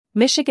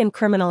Michigan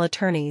criminal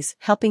attorneys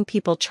helping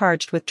people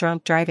charged with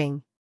drunk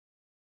driving.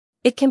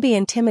 It can be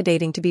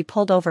intimidating to be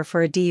pulled over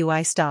for a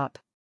DUI stop.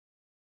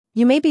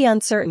 You may be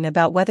uncertain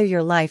about whether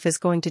your life is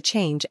going to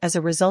change as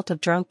a result of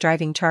drunk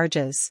driving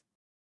charges.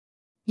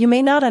 You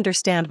may not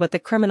understand what the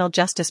criminal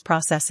justice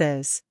process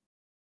is.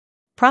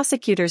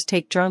 Prosecutors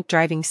take drunk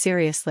driving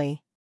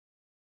seriously.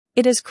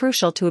 It is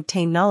crucial to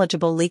obtain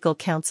knowledgeable legal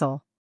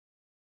counsel.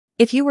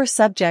 If you were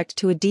subject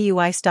to a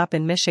DUI stop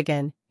in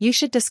Michigan, you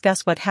should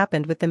discuss what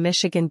happened with the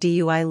Michigan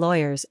DUI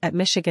lawyers at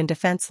Michigan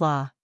Defense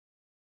Law.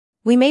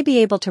 We may be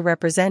able to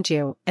represent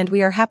you, and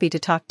we are happy to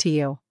talk to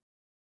you.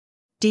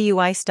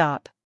 DUI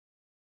stop.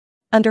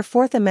 Under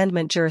Fourth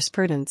Amendment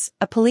jurisprudence,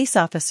 a police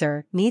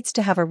officer needs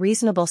to have a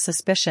reasonable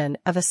suspicion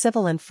of a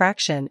civil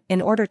infraction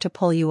in order to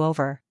pull you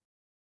over.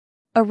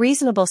 A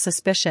reasonable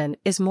suspicion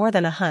is more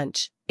than a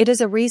hunch, it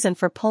is a reason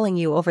for pulling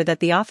you over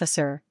that the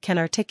officer can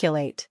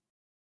articulate.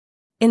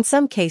 In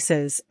some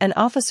cases, an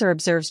officer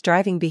observes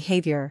driving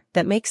behavior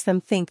that makes them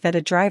think that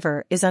a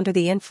driver is under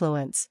the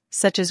influence,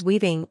 such as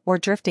weaving or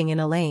drifting in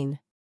a lane.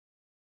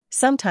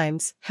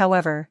 Sometimes,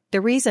 however,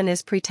 the reason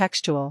is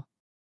pretextual.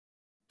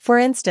 For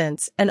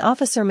instance, an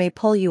officer may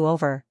pull you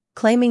over,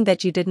 claiming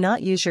that you did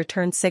not use your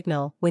turn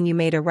signal when you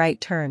made a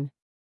right turn.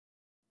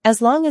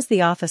 As long as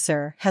the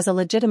officer has a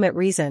legitimate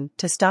reason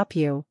to stop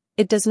you,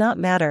 it does not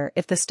matter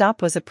if the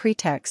stop was a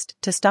pretext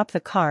to stop the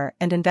car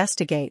and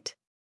investigate.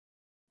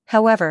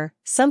 However,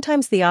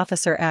 sometimes the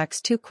officer acts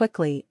too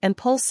quickly and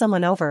pulls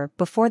someone over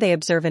before they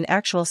observe an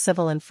actual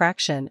civil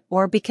infraction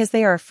or because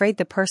they are afraid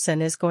the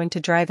person is going to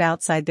drive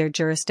outside their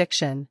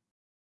jurisdiction.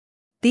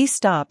 These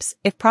stops,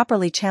 if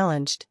properly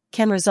challenged,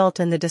 can result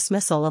in the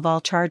dismissal of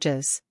all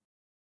charges.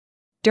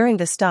 During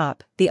the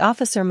stop, the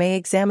officer may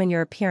examine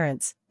your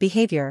appearance,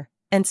 behavior,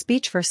 and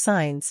speech for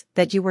signs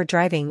that you were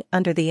driving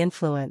under the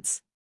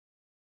influence.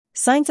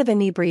 Signs of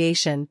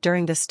inebriation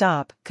during the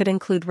stop could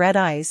include red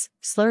eyes,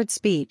 slurred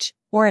speech,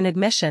 or an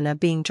admission of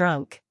being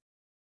drunk.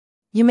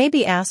 You may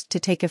be asked to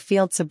take a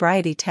field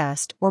sobriety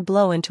test or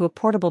blow into a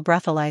portable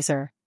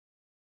breathalyzer.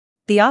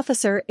 The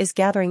officer is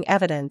gathering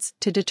evidence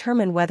to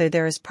determine whether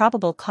there is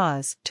probable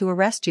cause to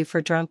arrest you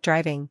for drunk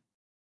driving.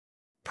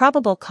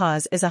 Probable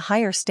cause is a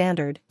higher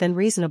standard than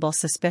reasonable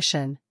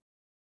suspicion.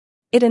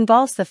 It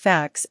involves the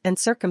facts and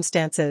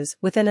circumstances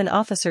within an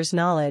officer's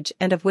knowledge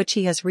and of which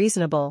he has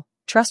reasonable,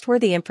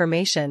 trustworthy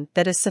information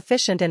that is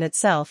sufficient in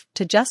itself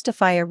to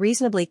justify a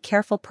reasonably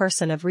careful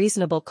person of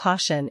reasonable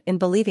caution in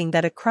believing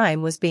that a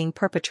crime was being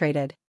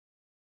perpetrated.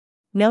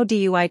 No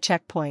DUI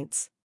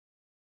checkpoints.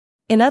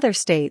 In other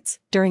states,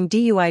 during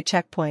DUI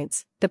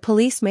checkpoints, the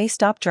police may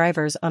stop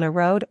drivers on a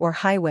road or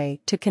highway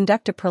to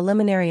conduct a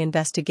preliminary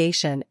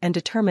investigation and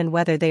determine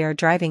whether they are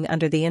driving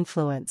under the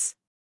influence.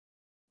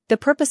 The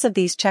purpose of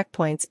these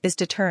checkpoints is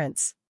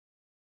deterrence.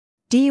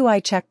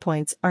 DUI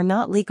checkpoints are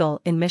not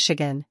legal in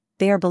Michigan.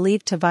 They are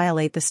believed to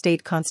violate the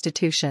state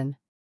constitution.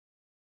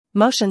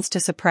 Motions to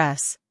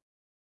suppress.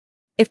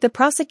 If the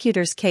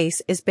prosecutor's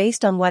case is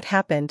based on what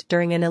happened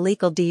during an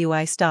illegal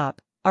DUI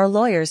stop, our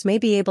lawyers may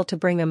be able to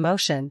bring a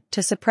motion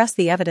to suppress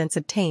the evidence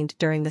obtained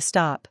during the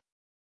stop.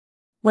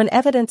 When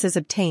evidence is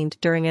obtained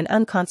during an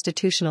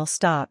unconstitutional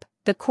stop,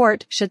 the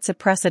court should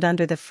suppress it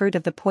under the fruit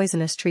of the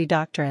poisonous tree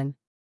doctrine.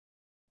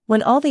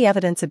 When all the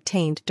evidence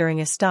obtained during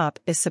a stop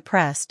is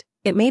suppressed,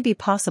 it may be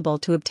possible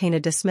to obtain a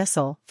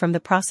dismissal from the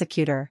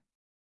prosecutor.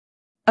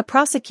 A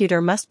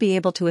prosecutor must be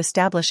able to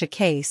establish a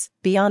case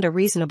beyond a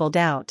reasonable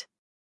doubt.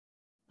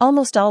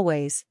 Almost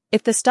always,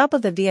 if the stop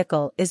of the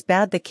vehicle is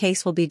bad, the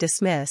case will be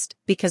dismissed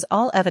because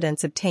all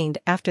evidence obtained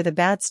after the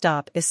bad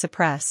stop is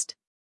suppressed.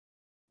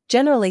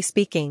 Generally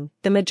speaking,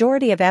 the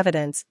majority of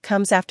evidence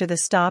comes after the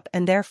stop,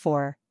 and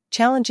therefore,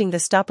 challenging the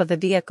stop of the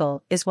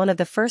vehicle is one of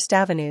the first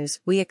avenues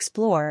we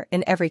explore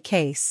in every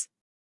case.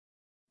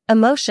 A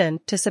motion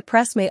to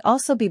suppress may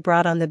also be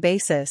brought on the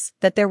basis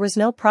that there was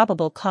no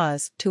probable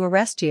cause to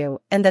arrest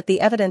you and that the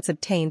evidence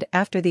obtained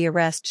after the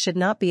arrest should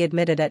not be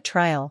admitted at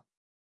trial.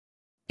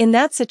 In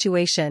that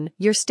situation,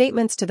 your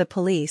statements to the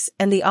police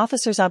and the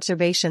officer's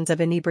observations of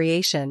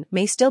inebriation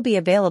may still be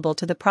available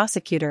to the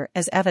prosecutor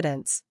as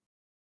evidence.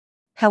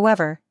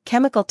 However,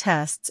 chemical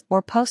tests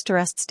or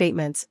post-arrest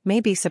statements may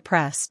be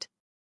suppressed.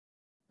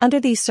 Under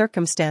these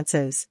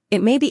circumstances,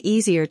 it may be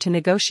easier to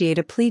negotiate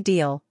a plea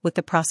deal with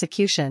the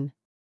prosecution.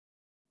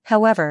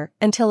 However,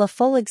 until a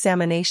full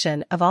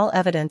examination of all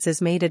evidence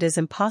is made, it is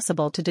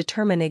impossible to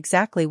determine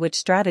exactly which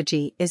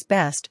strategy is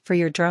best for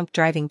your drunk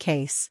driving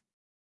case.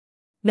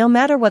 No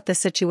matter what the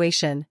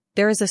situation,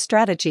 there is a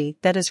strategy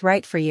that is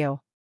right for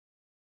you.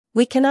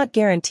 We cannot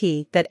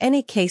guarantee that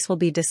any case will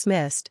be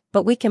dismissed,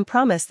 but we can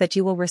promise that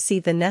you will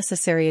receive the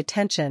necessary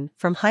attention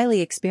from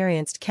highly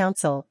experienced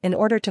counsel in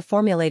order to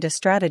formulate a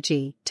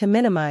strategy to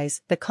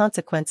minimize the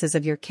consequences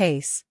of your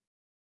case.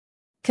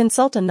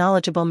 Consult a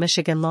knowledgeable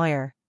Michigan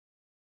lawyer.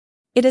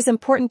 It is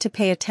important to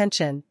pay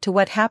attention to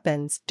what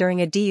happens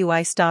during a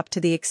DUI stop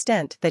to the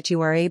extent that you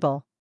are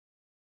able.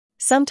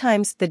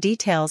 Sometimes the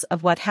details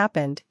of what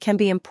happened can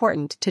be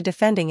important to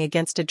defending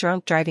against a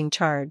drunk driving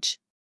charge.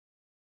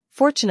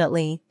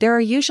 Fortunately, there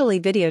are usually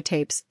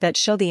videotapes that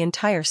show the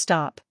entire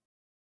stop.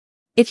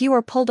 If you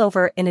are pulled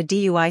over in a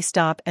DUI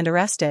stop and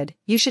arrested,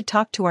 you should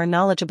talk to our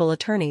knowledgeable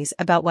attorneys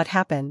about what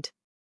happened.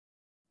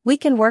 We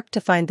can work to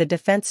find the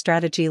defense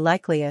strategy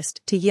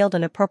likeliest to yield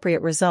an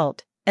appropriate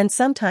result, and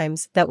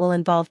sometimes that will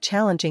involve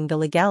challenging the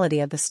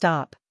legality of the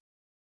stop.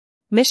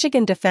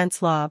 Michigan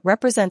Defense Law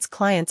represents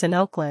clients in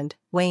Oakland,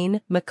 Wayne,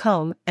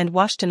 Macomb, and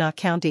Washtenaw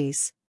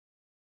counties.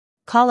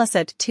 Call us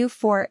at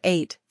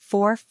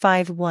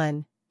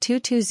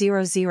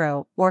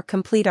 248-451-2200 or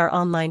complete our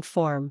online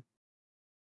form.